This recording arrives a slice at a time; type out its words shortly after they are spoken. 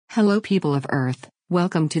Hello, people of Earth.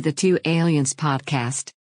 Welcome to the Two Aliens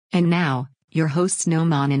podcast. And now, your hosts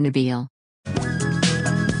Noman and Nabil.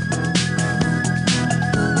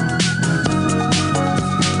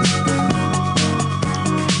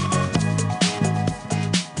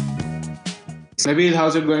 Nabil,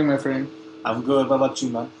 how's it going, my friend? I'm good. What about you,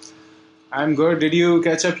 man? I'm good. Did you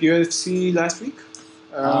catch up UFC last week?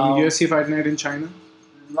 UFC Fight Night in China?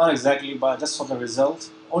 Not exactly, but just for the result.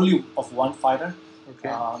 Think of one fighter. Okay.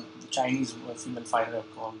 The Chinese female fighter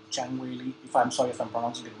called Zhang Weili. I'm sorry if I'm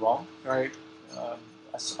pronouncing it wrong. Right.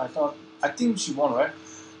 I think she won, right?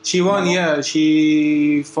 She won, No? yeah.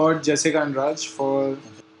 She fought Jessica Andrade for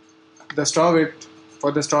the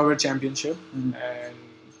strawweight championship. Mhm. And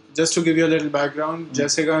just to give you a little background,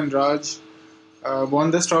 Jessica Andrade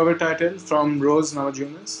won the strawweight title from Rose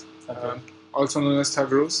Namajunas, Okay. also known as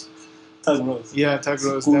Thug Rose. Thug Rose. Yeah, Thug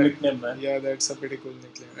Rose. Cool that- nickname, man. Yeah, that's a pretty cool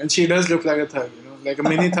nickname. And she does look like a thug, like a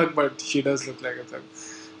mini thug, but she does look like a thug.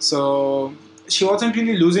 So she wasn't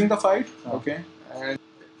really losing the fight, Oh. okay? And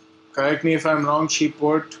correct me if I'm wrong, she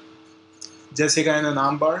put Jessica in an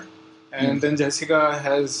armbar, and then Jessica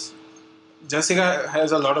has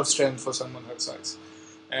a lot of strength for someone her size,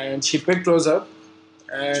 and she picked Rose up,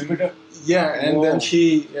 and She picked her- yeah, and Whoa. then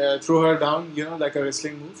she threw her down, like a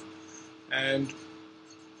wrestling move, and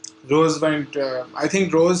Rose went. I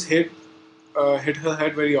think Rose hit her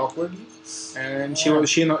head very awkwardly, and she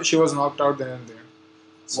was knocked out then and there.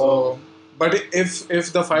 So, Whoa. but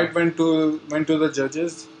if the fight went to the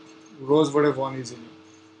judges, Rose would have won easily.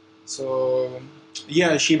 So,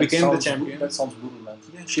 yeah, she That became the sounds champion. That sounds brutal, man.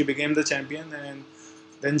 Yeah, she became the champion, and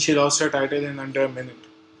then she lost her title in under a minute.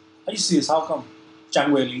 Are you serious? How come? Zhang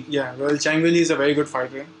Weili. Yeah, well, Zhang Weili is a very good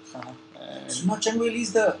fighter. Uh-huh. And So not Zhang Weili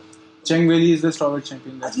is the. Zhang Weili is the strawweight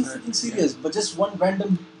champion. Are That's you correct. freaking serious? But just one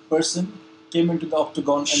random person came into the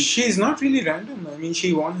octagon and She's not really random. I mean,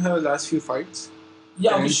 she won her last few fights.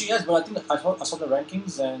 yeah, I mean and- she has, but I think I saw the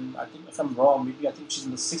rankings, and I think if I'm wrong, maybe I think she's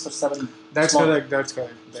in the 6 or 7. That's slot. correct. That's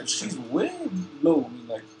correct. So That's she's correct. way low. I mean,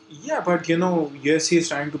 like Yeah, but UFC is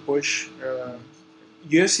trying to push.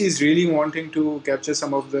 UFC is really wanting to capture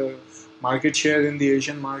some of the market share in the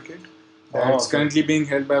Asian market that's okay. currently being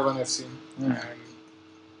held by ONE FC. Mm. And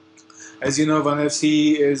as you know, ONE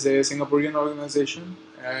FC is a Singaporean organization,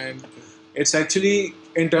 and it's actually,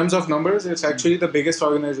 in terms of numbers, it's actually the biggest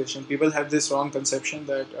organization. People have this wrong conception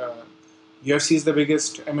that UFC is the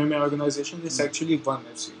biggest MMA organization. It's actually ONE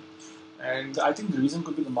FC. And I think the reason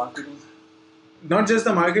could be the marketing. not just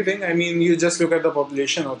the marketing, I mean, you just look at the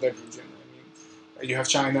population of that region. I mean, you have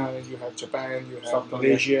China, you have Japan, you have South Korea.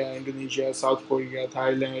 Malaysia, Indonesia, South Korea,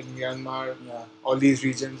 Thailand, Myanmar, Yeah. all these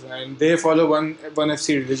regions, and they follow ONE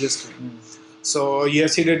FC religiously. Mm. So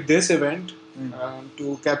UFC did this event Mm.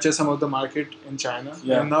 to capture some of the market in China,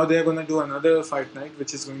 Yeah. and now they're going to do another fight night,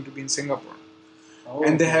 which is going to be in Singapore. Oh,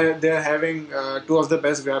 And okay. they're having two of the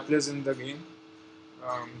best grapplers in the game,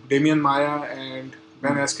 Damian Maya and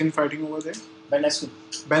Ben Askren fighting over there. Ben Askren.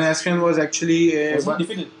 Ben Askren was actually Was he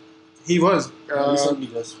defeated? he was Recently,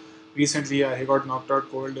 just. recently. Yeah, he got knocked out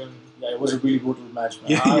cold, and Yeah, it was a really brutal match,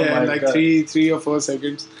 man. yeah, Oh yeah, my in like God. 3 or 4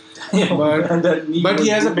 seconds. But- And that knee But was he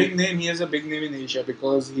has a brutal. big name. He has a big name in Asia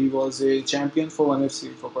because he was a champion for ONE FC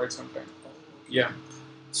for quite some time. Yeah,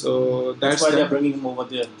 so That's why they're bringing him over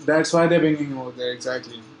there. that's why they're bringing him over there.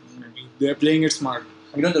 Exactly, they're playing it smart.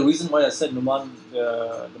 You know, the reason why I said Numan,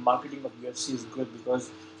 the marketing of UFC is good because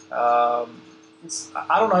it's,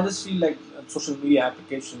 I don't know, I just feel like social media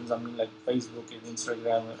applications, I mean, like Facebook and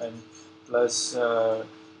Instagram, and plus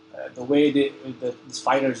the way these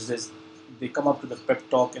fighters, they come up to the pep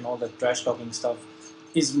talk and all that trash talking stuff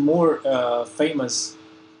is more famous.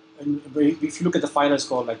 And if you look at the fighters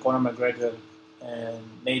called like Conor McGregor and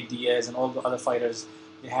Nate Diaz and all the other fighters,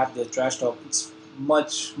 they have their trash talk. It's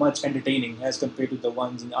much entertaining as compared to the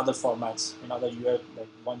ones in other formats, in other UFC, like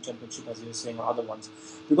ONE Championship, as you're saying, or other ones.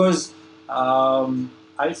 Because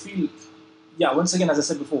I feel, yeah, once again, as I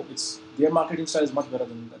said before, it's their marketing style is much better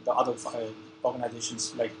than the other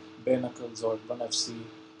organizations like Bare Knuckles or ONE FC.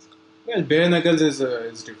 Well, bare knuckles is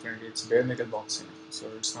different. It's bare knuckle boxing, so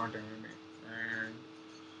it's not MMA. And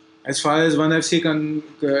as far as ONE FC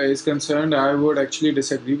is concerned, I would actually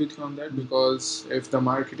disagree with you on that because if the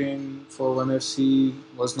marketing for ONE FC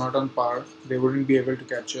was not on par, they wouldn't be able to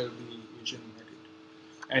capture the Asian market.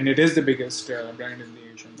 And it is the biggest brand in the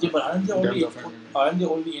Asian market. Yeah, but aren't they in only terms of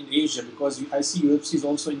MMA. in Asia? Because I see UFC is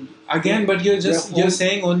also in. Again, but you're They're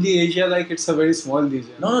saying only Asia like it's a very small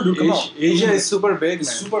region. No, dude, come on. Asia is super big, It's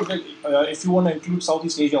man. super big. If you want to include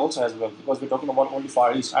Southeast Asia also as well, because we're talking about only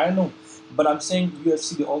Far East. I don't know, but I'm saying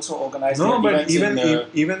UFC they also organize. No, their but events even in,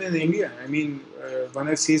 even in India, I mean, ONE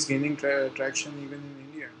FC is gaining traction even in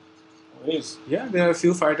India. It is. Yeah, there are a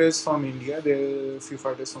few fighters from India. There are a few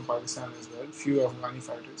fighters from Pakistan as well. Few Afghani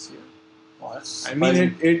fighters here. Oh, that's I mean,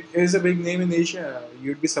 surprising. it is a big name in Asia.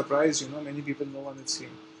 You'd be surprised, many people know one it's seen.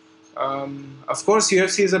 Of course,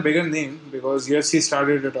 UFC is a bigger name because UFC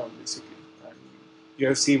started it all basically.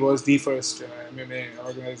 UFC was the first MMA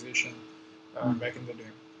organization back in the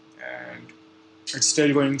day, and it's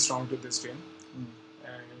still going strong to this day. And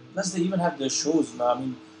Plus, they even have their shows now. I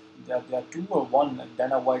mean, there are two or one, like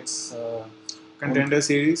Dana White's Contender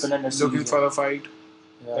Series, Contender Series, looking yeah. for a fight.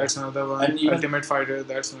 Yeah. That's another one. And even- Ultimate Fighter.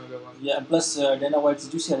 That's another one. Yeah, and plus Dana White's,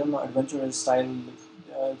 did you see, I don't know, adventure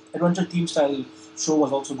team style show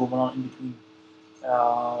was also going on in between.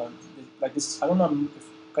 Like this, I don't know,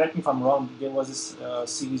 correct me if I'm wrong, there was this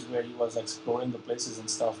series where he was exploring the places and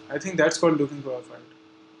stuff. I think that's called Looking for a Fight.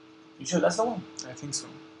 You sure that's the one? I think so.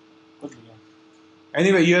 Could be, yeah.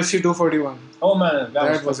 Anyway, UFC 241. Oh man,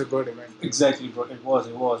 That was a good event. exactly, bro. It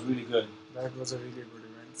was really good. That was a really good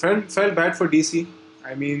event. Felt bad for DC.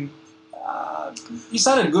 I mean, He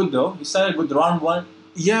started good though. He started good round one.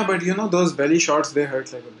 yeah, but those belly shots, they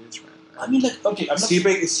hurt like a bitch, man. I mean, like, okay, I'm not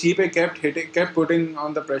Stipe kept putting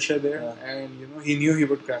on the pressure there, Yeah. and he knew he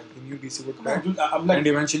would crack. He knew DC would No, crack, dude, I'm like, and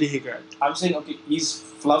eventually he cracked. I'm saying, okay, he's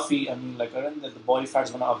fluffy. I mean, like, I don't know that the body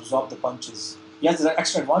fat's gonna absorb the punches. He has that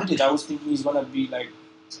extra advantage. I was thinking he's gonna be like,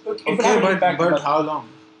 it would have Okay, an impact, but how long?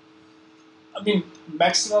 I mean,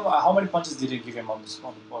 maximum. How many punches did he give him on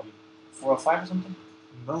the body? 4 or 5 or something?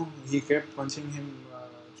 No, he kept punching him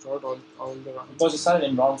throughout all the rounds. Because he started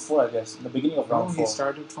in round 4, I guess, in the beginning of No, round 4. he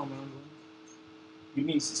started from round 1. You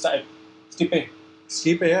mean he started Stipe?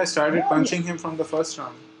 Stipe, yeah, started punching him from the first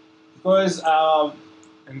round Because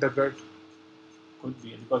in the gut. could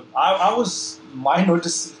be because I was my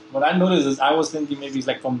notice when I noticed this, I was thinking maybe it's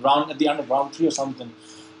like from at the end of round 3 or something.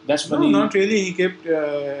 That's when No, he, not really.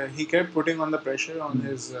 He kept putting on the pressure on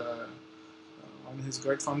his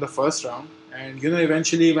gut from the first round, and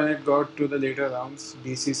eventually when it got to the later rounds,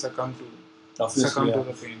 DC succumbed to obviously, yeah.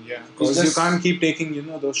 the pain. Yeah, because you just- can't keep taking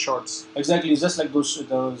those shots. Exactly, it's just like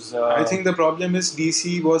those. I think the problem is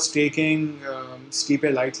DC was taking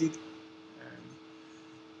Stipe lightly. And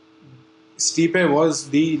Stipe was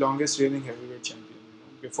the longest reigning heavyweight champion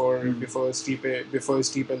before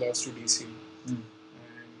Stipe lost to DC. Mm. And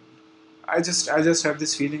I just have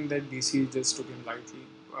this feeling that DC just took him lightly.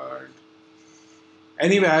 But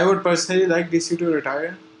anyway, I would personally like DC to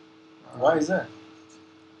retire. Why is that?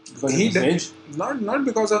 Because He of his d- age? Not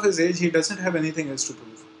because of his age. He doesn't have anything else to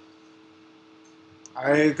prove.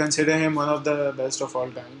 I consider him one of the best of all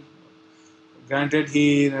time. Granted,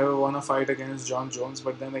 he never won a fight against John Jones,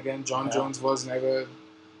 but then again, John Yeah. Jones was never.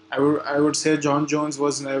 I would say John Jones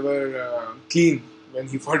was never clean when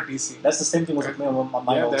he fought DC. That's the same thing was happening on my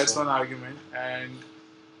mind Yeah, also. that's one argument. And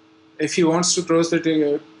if he wants to close the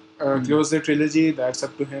trilogy, that's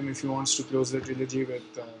up to him. If he wants to close the trilogy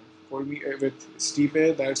with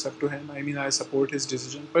Stipe, that's up to him. I mean, I support his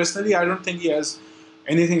decision. Personally, I don't think he has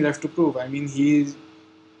anything left to prove. I mean, he is,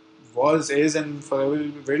 and forever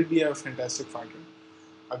will be a fantastic fighter,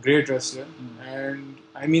 a great wrestler, and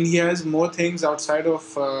I mean, he has more things outside of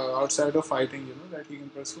fighting, that he can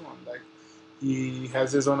pursue on. Like, he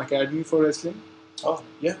has his own academy for wrestling. Oh,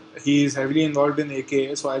 Yeah, he is heavily involved in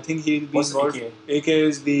AKA, so I think he'll be What's involved. AKA? AKA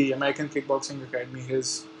is the American Kickboxing Academy.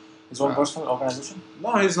 his own personal organization?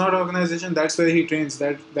 No, it's not organization. That's where he trains.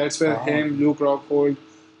 That's where him, Luke Rockhold,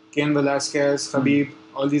 Ken Velasquez, Khabib,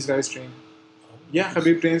 all these guys train. Yeah,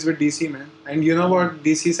 Khabib trains with DC, man. And you know what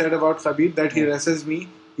DC said about Khabib? That he wrestles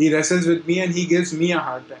with me, and he gives me a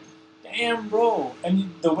hard time. Damn, bro. And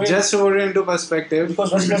the way... Just to put it into perspective,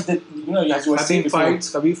 because wrestlers that, as you were saying before...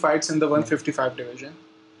 Khabib fights in the 155 division.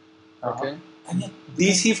 Okay. And yet,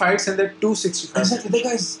 DC fights in the 265. exactly, that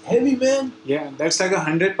guy's heavy, man. Yeah, that's like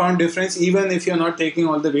 100-pound difference, even if you're not taking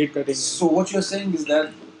all the weight cutting. So what you're saying is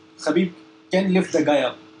that Khabib can lift the guy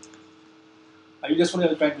up. Are you just what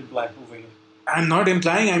you're trying to imply over here? I'm not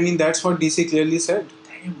implying. I mean, that's what DC clearly said.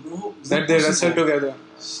 Damn, bro. Is That they wrestle possible? together.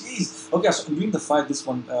 Jeez. Okay, so during the fight, this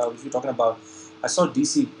one, which we're talking about, I saw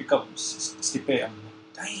DC pick up Stipe. I'm like,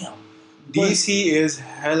 damn. DC is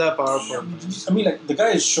hella powerful. Damn, I mean, like, the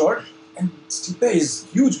guy is short, and Stipe is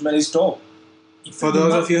huge, man. He's tall. For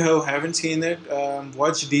those of you who haven't seen it,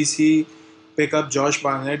 watch DC pick up Josh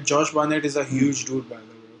Barnett. Josh Barnett is a huge dude, by the way.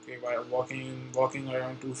 Okay, walking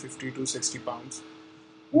around 250, 260 pounds.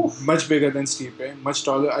 Oof. Much bigger than Stipe, much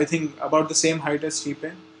taller. I think about the same height as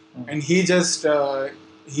Stipe. And he just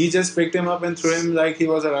picked him up and threw him like he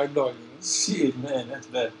was a rag doll. Shit, man, that's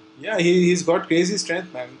bad. Yeah, he's got crazy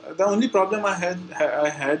strength, man. The only problem I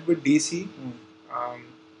had with DC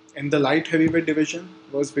in the light heavyweight division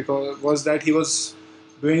was that he was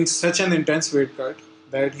doing such an intense weight cut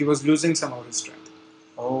that he was losing some of his strength.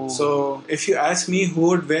 Oh. So if you ask me who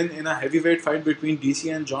would win in a heavyweight fight between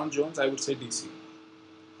DC and John Jones, I would say DC.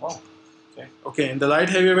 Oh. Okay. Okay, in the light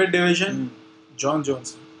heavyweight division, John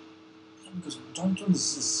Jones. Because John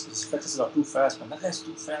Jones, his flexions are too fast, man. That guy's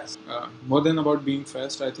too fast. More than about being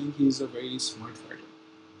fast, I think he's a very smart fighter.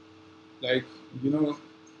 Like,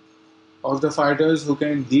 of the fighters who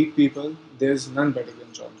can beat people, there's none better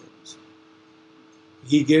than John Jones.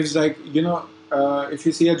 He gives if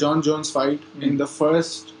you see a John Jones fight, in the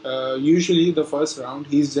first, usually the first round,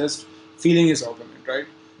 he's just feeling his opponent, right?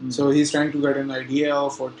 So he's trying to get an idea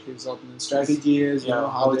of what his opponent's strategy is,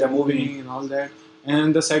 how they're moving and all that.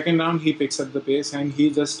 And the second round, he picks up the pace and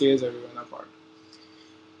he just tears everyone apart.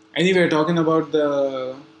 Anyway, talking about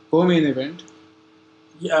the co-main event.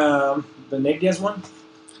 Yeah, the Nate Diaz one?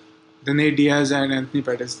 The Nate Diaz and Anthony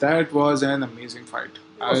Pettis. That was an amazing fight.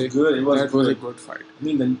 It was good. That was a good fight. I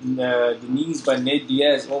mean, the knees by Nate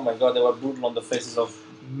Diaz, oh my god, they were brutal on the faces of...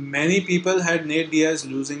 Many people had Nate Diaz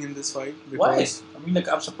losing in this fight. Why? I mean,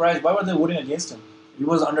 I'm surprised. Why were they voting against him? He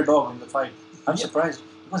was the underdog in the fight. I'm surprised.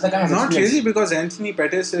 Because that guy has Not experience. really, because Anthony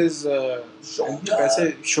Pettis is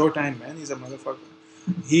Showtime, man. He's a motherfucker.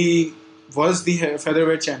 He was the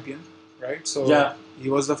featherweight champion, right? So he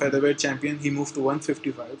was the featherweight champion. He moved to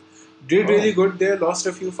 155. Did really good there. Lost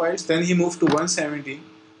a few fights. Then he moved to 170.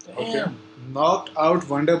 Okay. Knocked out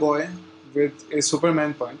Wonder Boy with a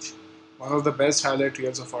Superman punch. One of the best highlight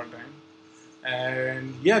reels of all time.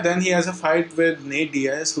 And then he has a fight with Nate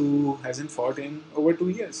Diaz, who hasn't fought in over 2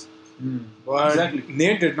 years. But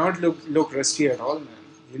Nate did not look rusty at all, man.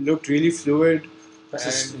 He looked really fluid.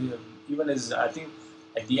 Even I think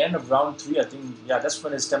at the end of round 3, I think that's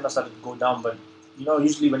when his stamina started to go down. But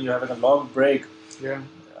usually when you're having a long break,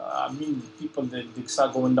 I mean, people they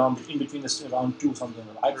start going down in between the round 2 or something.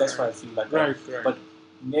 That's why I feel like that. Right. But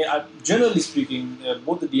generally speaking,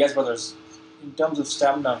 both the Diaz brothers, in terms of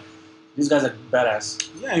stamina, these guys are badass.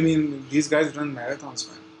 Yeah, I mean, these guys run marathons,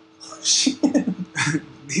 man.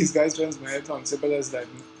 These guys run marathons, simple as that.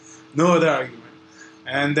 No other argument.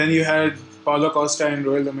 And then you had Paulo Costa and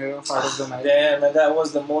Roel Romero, fight of the night. Yeah, man, that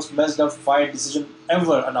was the most messed up fight decision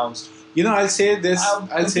ever announced. I'll say this.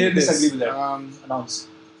 Disagree with that. Announced.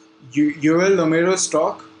 Roel Romero's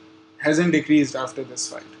stock hasn't decreased after this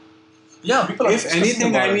fight. Yeah, people are. If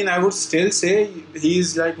anything, I mean, I would still say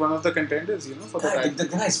he's like one of the contenders, for the title. The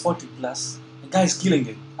guy is 40 plus. The guy is killing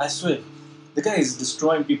it. I swear. The guy is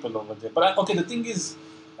destroying people over there. But the thing is,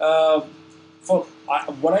 what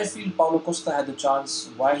I feel Paulo Costa had the chance,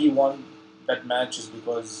 why he won that match is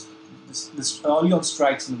because this early on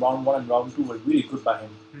strikes in round 1 and round 2 were really good by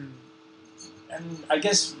him. And I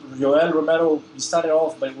guess Roel Romero, he started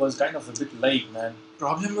off, but it was kind of a bit late, man.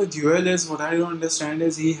 Problem with Joel is, what I don't understand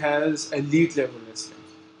is he has elite level wrestling.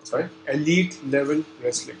 Sorry? Elite level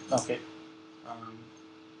wrestling. Okay.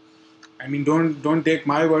 I mean, don't take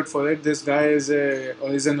my word for it. This guy is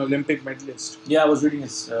an Olympic medalist. Yeah, I was reading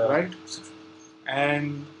his... right?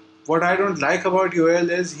 And what I don't like about Joel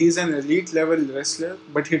is he's an elite level wrestler,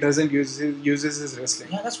 but he doesn't uses his wrestling.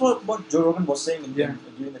 Yeah, that's what Joe Rogan was saying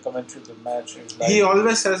during the commentary of the match. He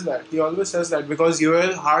always says that. Because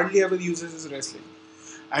Joel hardly ever uses his wrestling.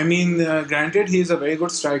 I mean, granted, he's a very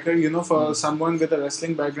good striker. For someone with a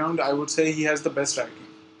wrestling background, I would say he has the best striking.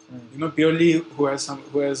 Purely who has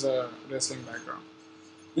a wrestling background.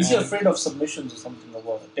 Is he afraid of submissions or something, or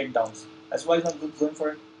what? Takedowns? That's why he's not going for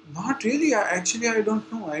it? Not really. Actually, I don't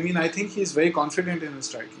know. I mean, I think he's very confident in his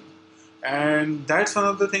striking. And that's one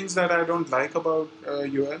of the things that I don't like about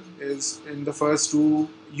Joel is in the first 2,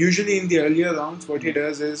 usually in the earlier rounds, what he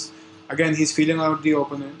does is, again, he's feeling out the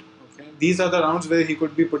opponent. Okay, these are the rounds where he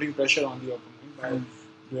could be putting pressure on the opponent by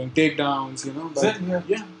doing takedowns,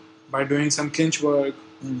 by doing some clinch work,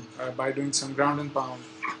 by doing some ground and pound.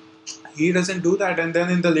 He doesn't do that, and then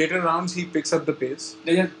in the later rounds, he picks up the pace.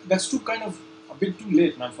 Yeah, that's a bit too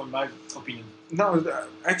late, man, for my opinion. No,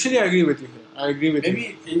 actually, I agree with you here. I agree with you.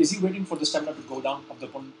 Maybe is he waiting for the stamina to go down of the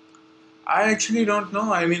opponent? I actually don't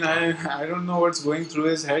know. I mean, I don't know what's going through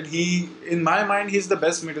his head. In my mind, he's the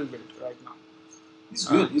best middleweight right now. He's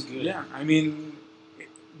good. He's good. Yeah, I mean,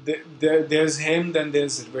 there's him, then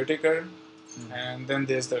there's Whittaker, and then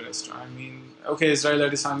there's the rest. I mean, okay, Israel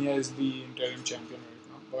Adesanya is the interim champion right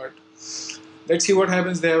now, but let's see what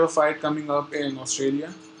happens. They have a fight coming up in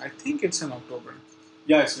Australia. I think it's in October.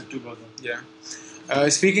 Yeah, it's in October. Yeah.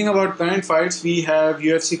 Speaking about current fights, we have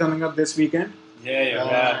UFC coming up this weekend.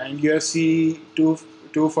 Yeah. And UFC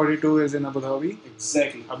 242 is in Abu Dhabi.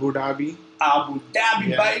 Exactly. Abu Dhabi,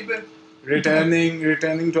 baby.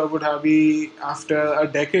 returning to Abu Dhabi after a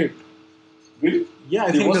decade. Really? Yeah,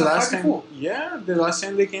 I There think was the a last fight time. before? Yeah, the last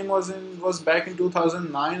time they came was back in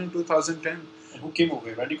 2009 or 2010. And who came over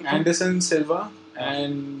here? Randy Couture? Anderson Silva Ah.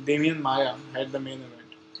 and Damian Maya had the main event.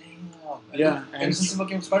 Damn. Yeah, And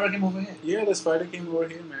and Spider came over here. yeah, the Spider came over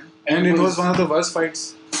here, man, And and it it was was- one of the worst fights.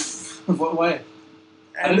 Why?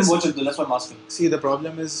 I didn't watch it though, that's why I'm asking. See, the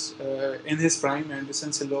problem is in his prime,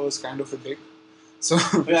 Anderson Silva was kind of a dick. So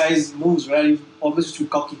Yeah, his moves, right? He always used to be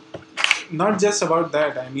cocky. not just about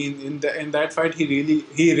that. I mean, in that fight,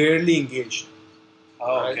 he rarely engaged.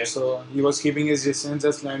 Oh, Right? okay. So he was keeping his distance,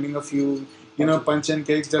 just landing a few, punch and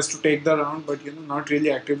kicks just to take the round, but not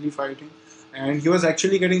really actively fighting. And he was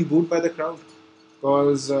actually getting booed by the crowd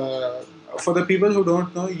because for the people who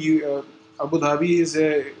don't know,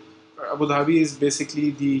 Abu Dhabi is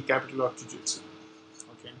basically the capital of Jiu-Jitsu.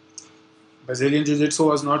 Okay, Brazilian Jiu-Jitsu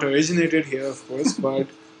was not originated here, of course, but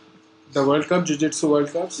the World Cup, Jiu-Jitsu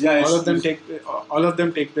World Cups, Yeah, all it's- all of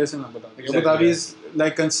them take place in Abu Dhabi. Exactly, Abu Dhabi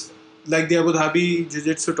yeah. is like the Abu Dhabi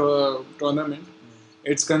Jiu-Jitsu tournament.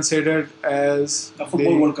 It's considered as A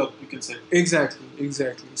football World Cup, you can say.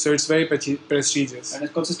 Exactly. So it's very prestigious. And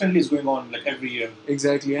it consistently is going on like every year.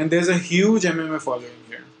 Exactly, and there's a huge MMA following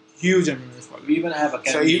here. Huge MMA following. We even have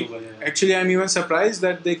academies over here. Actually, I'm even surprised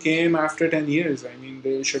that they came after 10 years. I mean,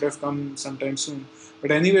 they should have come sometime soon. But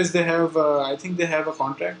anyways, they have. I think they have a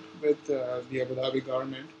contract with the Abu Dhabi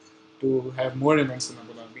government to have more events in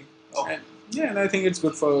Abu Dhabi. Okay. And I think it's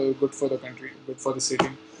good for the country, good for the city.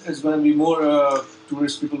 It's going to be more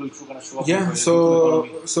tourist people will kind of show up. Yeah. over here, to the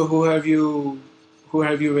economy. So who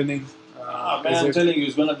have you winning? Man, Is I'm it telling you,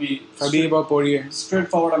 it's going to be Khabib or Poirier?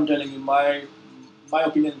 straightforward. I'm telling you, my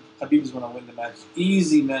opinion, Khabib is going to win the match.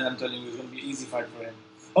 Easy, man. I'm telling you, it's going to be an easy fight for him.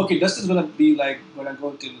 Okay, Dustin's going to be like going to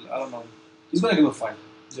go till I don't know. He's going to give a fight.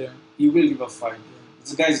 Yeah. He will give a fight.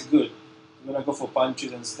 This guy's good. He's going to go for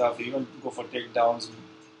punches and stuff. He even go for takedowns.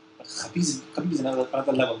 But Khabib is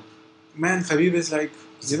another level. Man, Khabib is like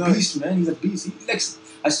He's a beast, man. He's a beast.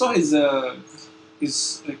 I saw his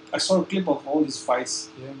I saw a clip of all his fights.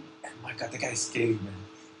 Yeah. And my God, that guy is scary, man.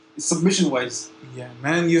 His submission wise, Yeah,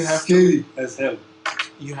 man, you have scary as hell.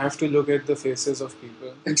 to look at the faces of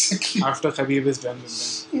people Exactly. after Khabib is done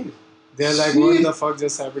with them. Shit. They're like, what the fuck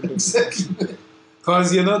just happened to me? Exactly.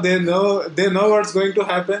 Because they know what's going to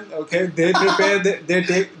happen. Okay,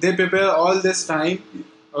 they prepare all this time.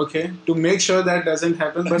 Okay, to make sure that doesn't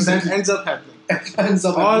happen, but that ends up happening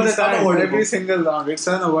all the time, every single round. It's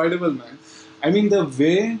unavoidable, man. I mean,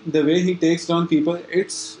 the way he takes down people,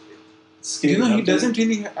 it's Scary. he doesn't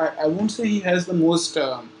really. I won't say he has the most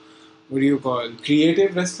what do you call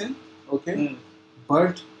creative wrestling. Okay, Mm.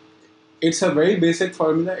 but it's a very basic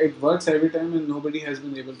formula. It works every time, and nobody has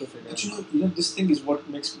been able to figure But it out. you know, this thing is what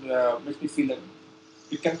makes me feel like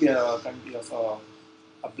it can be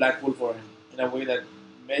a black hole for him in a way that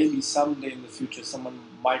maybe someday in the future someone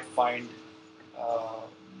might find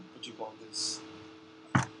what you call this.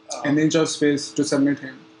 An inch of space to submit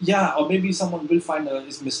him. Yeah, or maybe someone will find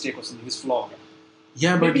his mistake or something, his flaw.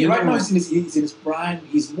 Yeah, but Maybe right now he's in his prime.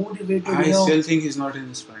 He's motivated. I you know. still think he's not in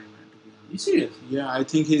his prime, man. To be You honest. serious? Yeah, I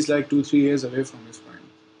think he's like 2-3 years away from his prime.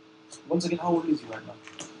 Once again, how old is he right now?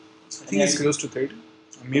 I think he's close to 30.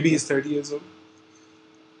 Or maybe he's 30 years old.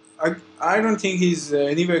 I don't think he's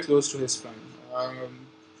anywhere close to his prime.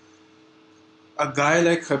 A guy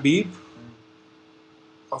like Khabib,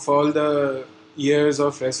 of all the years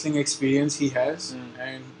of wrestling experience he has,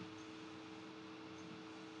 and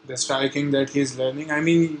the striking that he's learning. I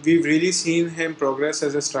mean, we've really seen him progress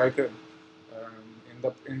as a striker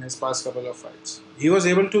in his past couple of fights. He was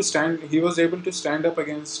able to stand up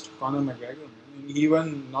against Conor McGregor. Man. He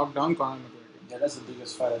even knocked down Conor McGregor. Yeah, that's the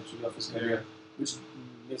biggest fight actually of his career, Yeah. which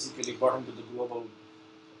basically brought him to the on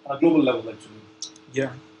a global level actually.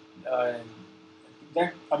 Yeah. And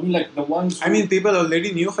that I mean, like the ones. I mean, people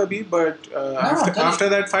already knew Khabib, but I'm telling after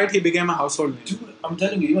that fight, he became a household name. dude, I'm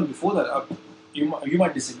telling you, even before that, you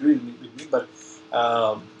might disagree with me, but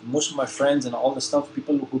most of my friends and all the stuff,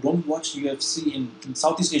 people who don't watch UFC in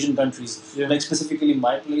Southeast Asian countries, Yeah. like specifically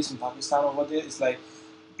my place in Pakistan over there, it's like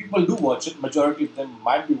people do watch it. Majority of them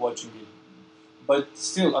might be watching it, but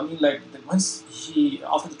still, I mean, like once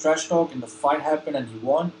after the trash talk and the fight happened and he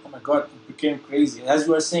won, oh my god, it became crazy. As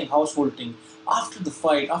you were saying, household thing. After the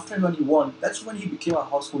fight, after when he won, that's when he became a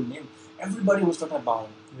household name. Everybody was talking about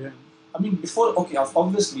him. Yeah. I mean, before, okay,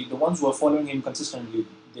 obviously, the ones who are following him consistently,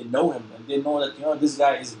 they know him and they know that, this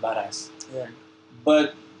guy is badass. Yeah.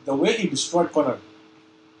 But the way he destroyed Conor,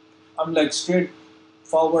 I'm like straight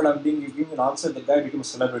forward, I'm giving an answer, the guy became a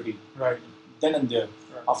celebrity Right. then and there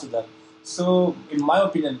Right. after that. So, in my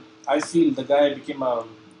opinion, I feel the guy became a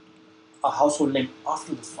household name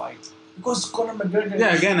after the fight. Because Conor McGregor.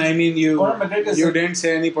 Yeah, again, I mean, Conor McGregor you didn't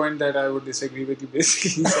say any point that I would disagree with you.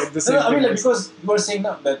 Basically, you said the same I mean, thing. like, because you were saying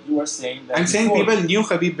that. I'm saying before. people knew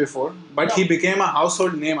Khabib before, but he became a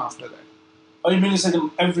household name after that. Oh, you mean you said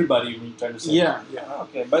everybody? You mean trying to say? Yeah.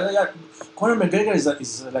 Okay, but Conor McGregor is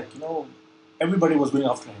like everybody was going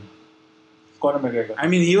after him. Conor McGregor. I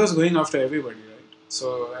mean, he was going after everybody, right?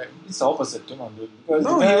 So it's the opposite, dude. Because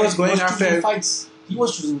no, he was going after fights. He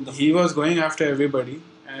was choosing He was going after everybody,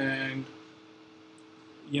 and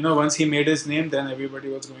once he made his name, then everybody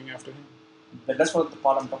was going after him. That's what the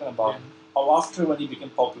part I'm talking about. Yeah. After when he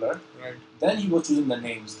became popular, right? Then he was choosing the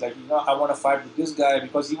names. Like I want to fight with this guy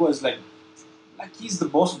because he was like he's the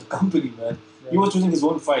boss of the company, man. Right. He was choosing his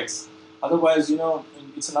own fights. Otherwise,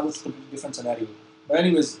 it's another completely different scenario. But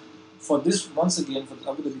anyways, for this once again for the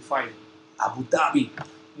Abu Dhabi fight, Khabib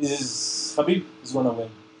is gonna win.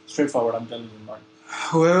 Straightforward, I'm telling you, man.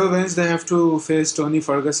 Whoever wins, they have to face Tony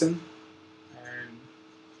Ferguson. And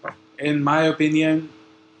in my opinion,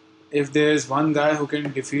 if there's one guy who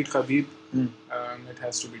can defeat Khabib, it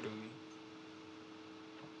has to be Tony.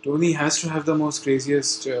 Tony has to have the most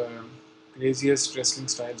craziest wrestling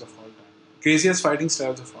styles of all time, craziest fighting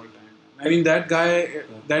styles of all time. I mean, that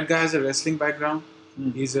guy has a wrestling background.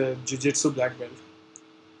 He's a jiu-jitsu black belt.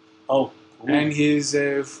 Oh, cool. And he's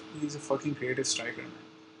a fucking creative striker, man.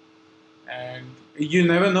 And you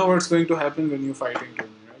never know what's going to happen when you're fighting Tony,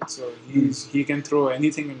 right? So he can throw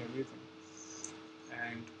anything and everything.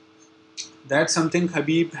 And that's something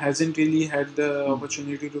Khabib hasn't really had the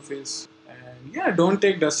opportunity to face. And yeah, don't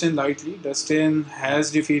take Dustin lightly. Dustin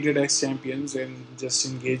has defeated ex-champions in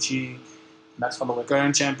Justin Gaethje, Max Holloway,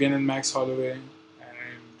 current champion in Max Holloway, and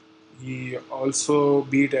he also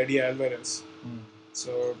beat Eddie Alvarez.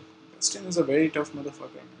 So Dustin is a very tough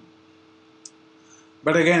motherfucker, man.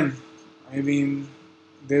 But again, I mean,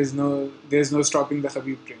 there's no stopping the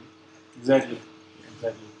Khabib train. Exactly.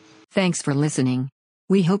 Thanks for listening.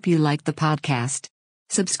 We hope you liked the podcast.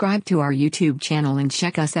 Subscribe to our YouTube channel and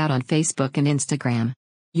check us out on Facebook and Instagram.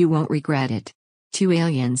 You won't regret it. 2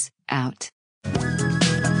 Aliens, out.